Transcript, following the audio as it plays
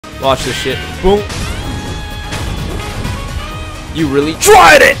Watch this shit. Boom. You really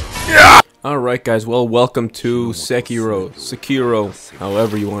tried it! Yeah! Alright guys, well welcome to Sekiro,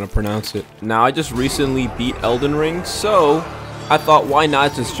 however you want to pronounce it. Now I just recently beat Elden Ring, so I thought why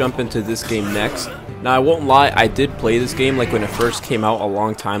not just jump into this game next. Now I won't lie, I did play this game like when it first came out a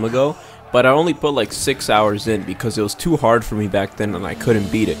long time ago, but I only put like 6 hours in because it was too hard for me back then and I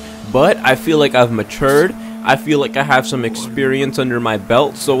couldn't beat it. But I feel like I've matured, I feel like I have some experience under my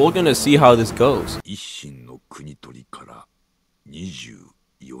belt, so we're gonna see how this goes.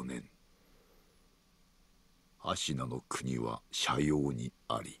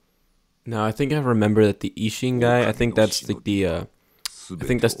 Now I think I remember that the Ishin guy, I think that's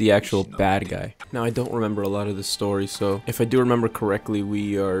the actual bad guy. Now I don't remember a lot of the story, so if I do remember correctly,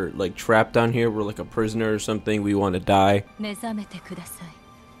 we are like trapped down here, we're like a prisoner or something, we want to die.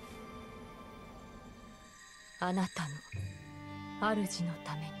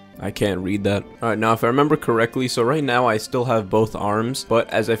 I can't read that. Alright, now if I remember correctly, so right now I still have both arms, but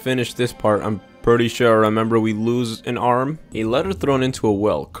as I finish this part, I'm pretty sure I remember we lose an arm. A letter thrown into a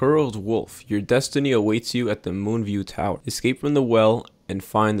well. Kuro's wolf. Your destiny awaits you at the Moonview Tower. Escape from the well and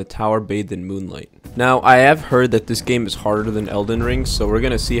find the tower bathed in moonlight. Now, I have heard that this game is harder than Elden Ring, so we're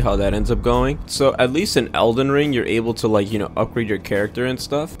gonna see how that ends up going. So at least in Elden Ring, you're able to like, you know, upgrade your character and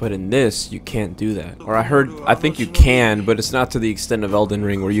stuff, but in this, you can't do that. Or I think you can, but it's not to the extent of Elden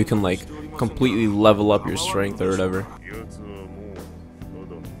Ring where you can like completely level up your strength or whatever.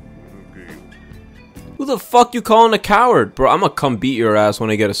 Who the fuck you calling a coward? Bro, I'ma come beat your ass when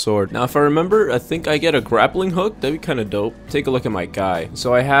I get a sword. Now, if I remember, I think I get a grappling hook. That'd be kind of dope. Take a look at my guy.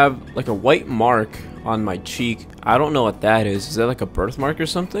 So I have like a white mark on my cheek. I don't know what that is. Is that like a birthmark or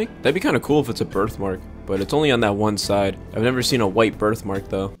something? That'd be kind of cool if it's a birthmark, but it's only on that one side. I've never seen a white birthmark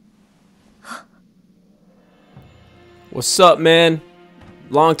though. What's up, man?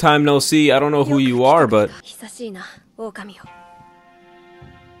 Long time no see. I don't know who you are, but...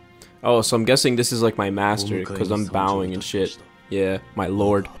 Oh, so I'm guessing this is like my master, because I'm bowing and shit. Yeah, my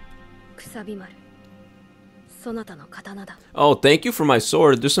lord. Oh, thank you for my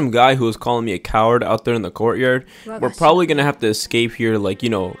sword. There's some guy who was calling me a coward out there in the courtyard. We're probably gonna have to escape here, like, you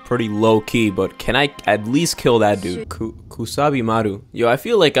know, pretty low-key, but can I at least kill that dude? Kusabimaru. Yo, I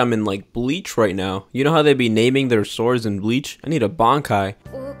feel like I'm in, like, Bleach right now. You know how they be naming their swords in Bleach? I need a Bankai.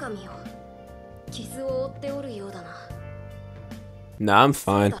 Nah, I'm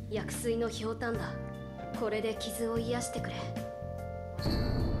fine.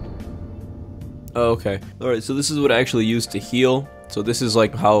 Oh, okay. Alright, so this is what I actually used to heal. So this is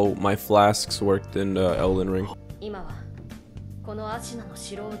like how my flasks worked in Elden Ring.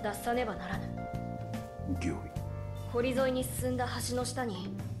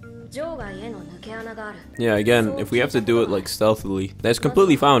 Yeah, again, if we have to do it like stealthily, that's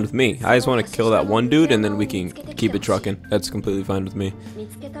completely fine with me. I just want to kill that one dude and then we can keep it trucking. That's completely fine with me.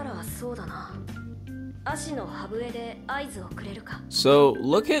 So,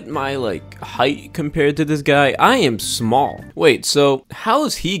 look at my like height compared to this guy. I am small. Wait, so how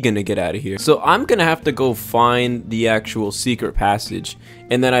is he gonna get out of here? So I'm gonna have to go find the actual secret passage,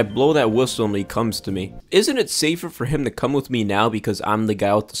 and then I blow that whistle and he comes to me. Isn't it safer for him to come with me now because I'm the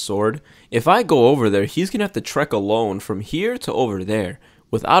guy with the sword? If I go over there, he's gonna have to trek alone from here to over there,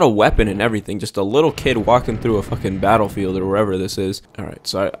 without a weapon and everything, just a little kid walking through a fucking battlefield or wherever this is. Alright,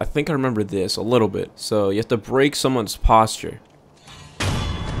 so I think I remember this a little bit. So you have to break someone's posture.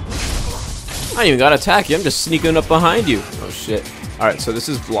 I don't even gotta attack you, I'm just sneaking up behind you. Oh shit. Alright, so this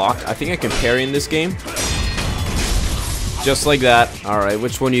is blocked. I think I can parry in this game. Just like that. Alright,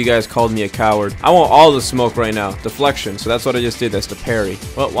 which one of you guys called me a coward? I want all the smoke right now. Deflection, so that's what I just did, that's the parry.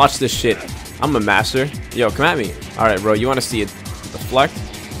 Well, watch this shit. I'm a master. Yo, come at me. Alright, bro, you wanna see it? Deflect.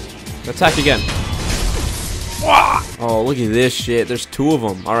 Attack again. Oh, look at this shit. There's two of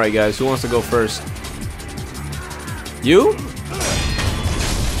them. Alright, guys. Who wants to go first? You?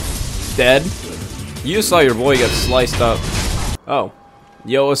 Dead. You saw your boy get sliced up. Oh.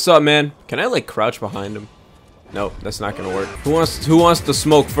 Yo, what's up, man? Can I, like, crouch behind him? Nope, that's not gonna work. Who wants to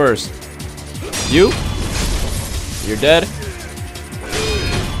smoke first? You? You're dead.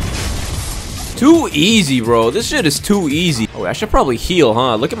 Too easy, bro. This shit is too easy. Oh, I should probably heal,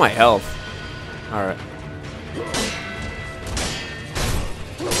 huh? Look at my health. Alright.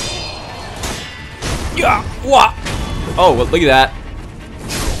 Yeah. What? Oh, well, look at that.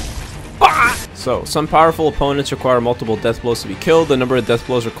 So, some powerful opponents require multiple death blows to be killed. The number of death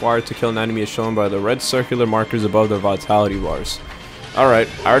blows required to kill an enemy is shown by the red circular markers above their vitality bars. Alright,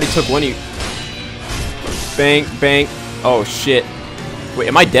 I already took one of you. Bang, bang. Oh, shit. Wait,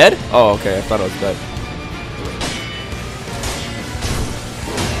 am I dead? Oh, okay. I thought I was dead.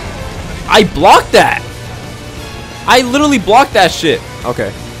 I blocked that! I literally blocked that shit.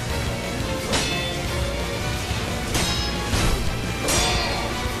 Okay.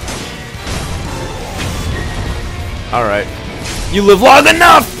 Alright. You live long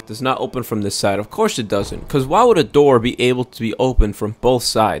enough! Does not open from this side. Of course it doesn't. Because why would a door be able to be opened from both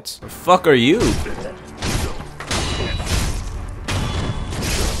sides? The fuck are you?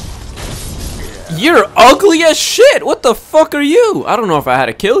 You're ugly as shit! What the fuck are you? I don't know if I had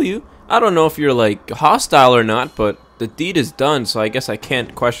to kill you. I don't know if you're like hostile or not, but the deed is done, so I guess I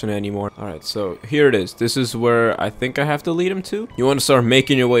can't question it anymore. Alright, so here it is. This is where I think I have to lead him to. You want to start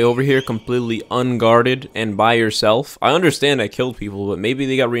making your way over here completely unguarded and by yourself. I understand I killed people, but maybe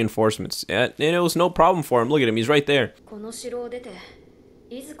they got reinforcements. And it was no problem for him. Look at him, he's right there. Let's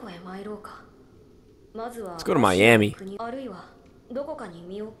go to Miami.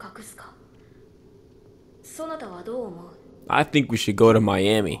 I think we should go to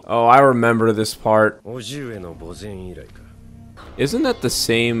Miami. Oh, I remember this part. Isn't that the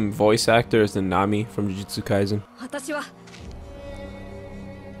same voice actor as the Nami from Jujutsu Kaisen?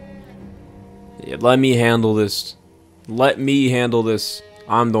 Yeah, let me handle this. Let me handle this.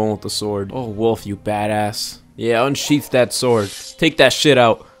 I'm the one with the sword. Oh, Wolf, you badass. Yeah, unsheath that sword. Take that shit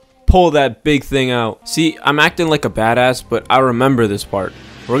out. Pull that big thing out. See, I'm acting like a badass, but I remember this part.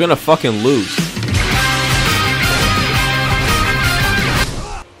 We're gonna fucking lose.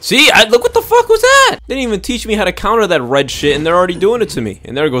 See, look what the fuck was that? They didn't even teach me how to counter that red shit and they're already doing it to me.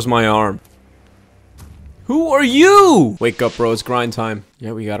 And there goes my arm. Who are you? Wake up, bro, it's grind time.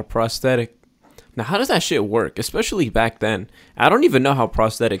 Yeah, we got a prosthetic. Now, how does that shit work? Especially back then. I don't even know how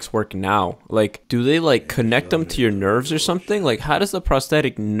prosthetics work now. Like, do they like connect them to your nerves or something? Like, how does the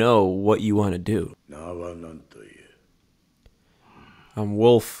prosthetic know what you want to do? I'm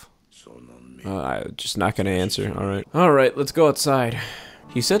Wolf. I'm just not gonna answer. Alright, let's go outside.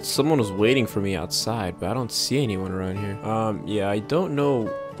 He said someone was waiting for me outside, but I don't see anyone around here. Yeah, I don't know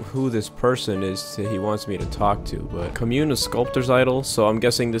who this person is that he wants me to talk to, but commune a sculptor's idol, so I'm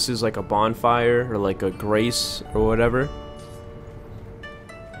guessing this is like a bonfire or like a grace or whatever.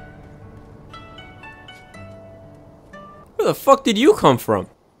 Where the fuck did you come from?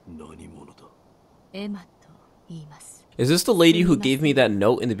 Is this the lady who gave me that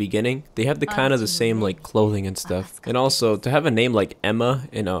note in the beginning? They have the kind of the same like clothing and stuff. And also, to have a name like Emma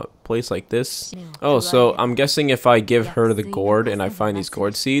in a place like this. Oh, so I'm guessing if I give her the gourd and I find these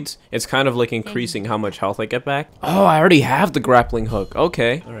gourd seeds, it's kind of like increasing how much health I get back. Oh, I already have the grappling hook.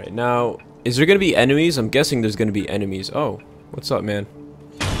 Okay. Alright, now, is there going to be enemies? I'm guessing there's going to be enemies. Oh, what's up, man?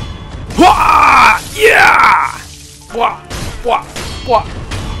 Wah! Yeah! Wah! Wah! Wah!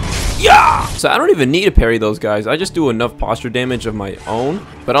 Yeah! So I don't even need to parry those guys. I just do enough posture damage of my own.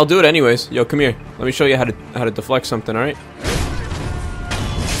 But I'll do it anyways. Yo, come here. Let me show you how to deflect something, alright?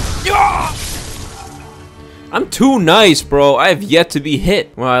 Yeah! I'm too nice, bro. I have yet to be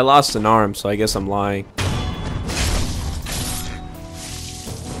hit. Well, I lost an arm, so I guess I'm lying.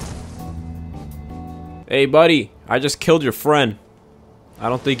 Hey, buddy. I just killed your friend. I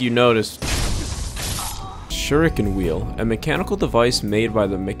don't think you noticed. Shuriken wheel, a mechanical device made by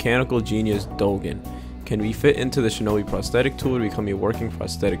the mechanical genius Dogen. Can be fit into the shinobi prosthetic tool to become a working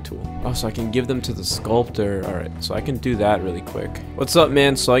prosthetic tool. Oh, so I can give them to the sculptor. Alright, so I can do that really quick. What's up,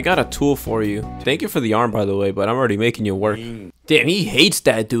 man? So I got a tool for you. Thank you for the arm, by the way, but I'm already making you work. Damn, he hates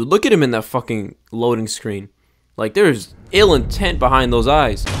that dude. Look at him in that fucking loading screen. Like, there's ill intent behind those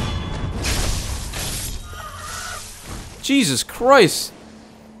eyes. Jesus Christ.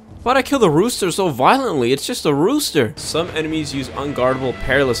 Why'd I kill the rooster so violently? It's just a rooster. Some enemies use unguardable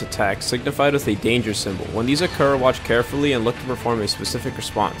perilous attacks, signified with a danger symbol. When these occur, watch carefully and look to perform a specific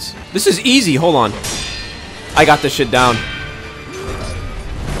response. This is easy. Hold on. I got this shit down.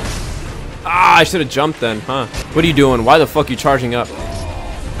 Ah, I should have jumped then, huh? What are you doing? Why the fuck are you charging up?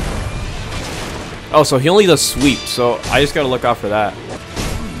 Oh, so he only does sweep, so I just gotta look out for that.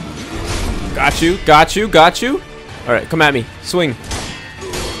 Got you, got you, got you. Alright, come at me. Swing.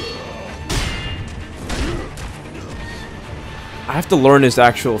 I have to learn this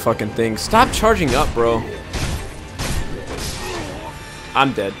actual fucking thing. Stop charging up, bro.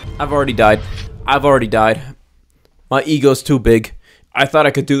 I'm dead. I've already died. I've already died. My ego's too big. I thought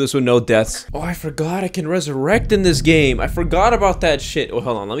I could do this with no deaths. Oh, I forgot I can resurrect in this game. I forgot about that shit. Oh,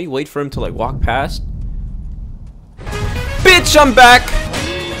 hold on. Let me wait for him to, like, walk past. Bitch, I'm back!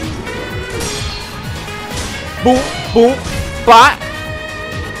 Boom, boom, bot!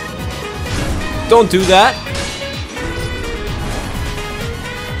 Don't do that.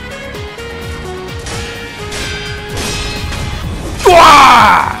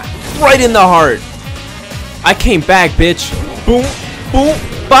 Right in the heart. I came back, bitch. Boom, boom,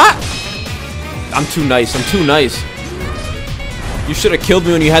 bop. I'm too nice. I'm too nice. You should have killed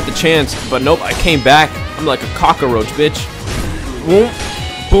me when you had the chance. But nope, I came back. I'm like a cockroach, bitch. Boom.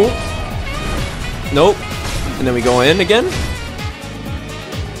 Boom. Nope. And then we go in again.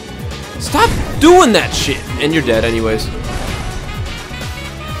 Stop doing that shit. And you're dead anyways.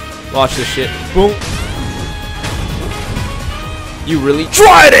 Watch this shit. Boom. You really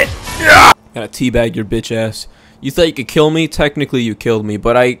tried it! Yeah! Gotta teabag your bitch ass. You thought you could kill me? Technically you killed me,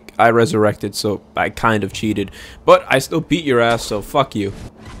 but I resurrected, so I kind of cheated. But I still beat your ass, so fuck you.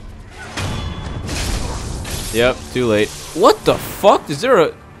 Yep, too late. What the fuck? Is there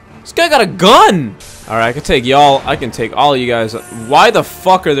a... This guy got a gun! Alright, I can take y'all. I can take all of you guys. Why the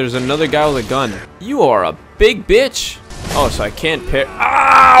fuck are there's another guy with a gun? You are a big bitch. Oh, so I can't pair...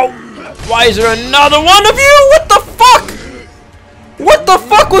 Ow! Why is there another one of you? What the fuck? What the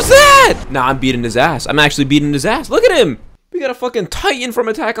fuck was that? Nah, I'm beating his ass. I'm actually beating his ass. Look at him. We got a fucking Titan from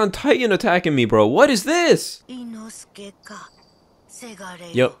Attack on Titan attacking me, bro. What is this? Yep,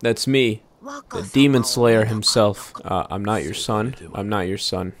 that's me. The Demon Slayer himself. I'm not your son. I'm not your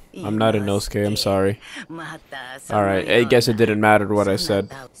son. I'm not Inosuke, I'm sorry. Alright, I guess it didn't matter what I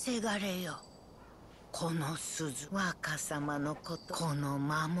said.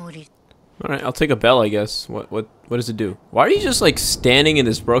 Alright, I'll take a bell, I guess. What does it do? Why are you just like standing in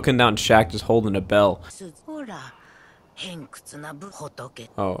this broken down shack just holding a bell?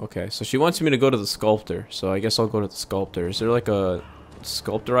 Oh, okay. So she wants me to go to the sculptor. So I guess I'll go to the sculptor. Is there like a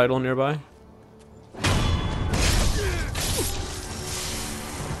sculptor idol nearby?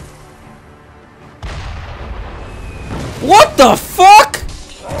 What the fuck?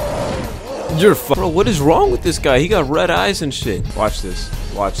 You're bro, what is wrong with this guy? He got red eyes and shit. Watch this.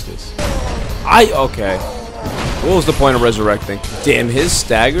 Watch this. Okay. What was the point of resurrecting? Damn, his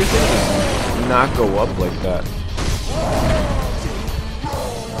stagger thing does not go up like that.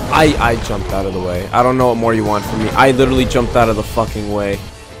 I jumped out of the way. I don't know what more you want from me. I literally jumped out of the fucking way.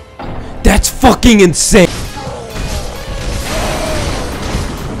 That's fucking insane!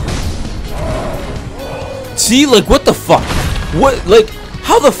 See, like, what the fuck? What, like,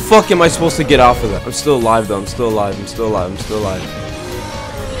 how the fuck am I supposed to get off of that? I'm still alive, though. I'm still alive. I'm still alive. I'm still alive.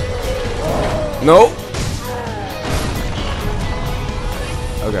 No.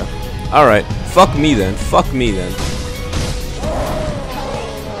 Okay. Alright. Fuck me then. Fuck me then.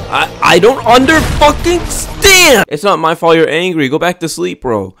 I don't fucking stand! It's not my fault you're angry. Go back to sleep,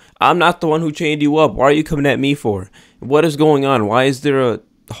 bro. I'm not the one who chained you up. Why are you coming at me for? What is going on? Why is there a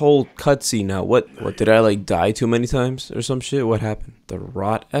whole cutscene now? What did I like die too many times or some shit? What happened? The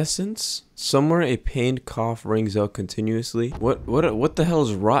rot essence? Somewhere a pained cough rings out continuously. What the hell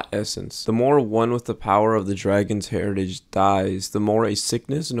is rot essence? The more one with the power of the dragon's heritage dies, the more a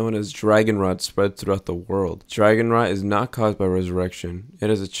sickness known as dragon rot spreads throughout the world. Dragon rot is not caused by resurrection. It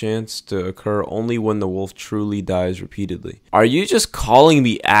has a chance to occur only when the wolf truly dies repeatedly. Are you just calling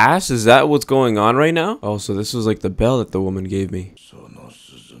me ass? Is that what's going on right now? Oh, so this was like the bell that the woman gave me.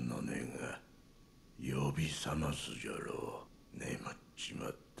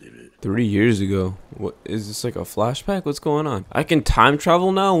 3 years ago. What is this, like a flashback? What's going on? I can time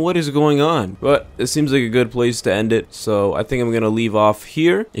travel now? What is going on? But it seems like a good place to end it, so I think I'm gonna leave off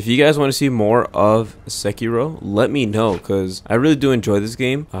here. If you guys want to see more of Sekiro, let me know, because I really do enjoy this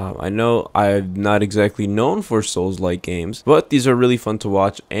game. I know I'm not exactly known for Souls-like games, but these are really fun to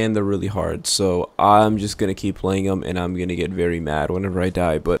watch and they're really hard, so I'm just gonna keep playing them and I'm gonna get very mad whenever I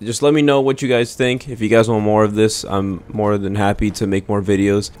die. But just let me know what you guys think. If you guys want more of this, I'm more than happy to make more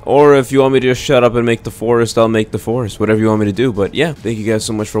videos, or if you want me to just shut up and make the forest, I'll make the forest. Whatever you want me to do. But yeah, thank you guys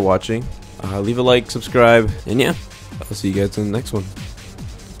so much for watching. Leave a like, subscribe, and yeah, I'll see you guys in the next one.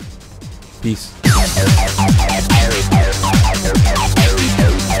 Peace.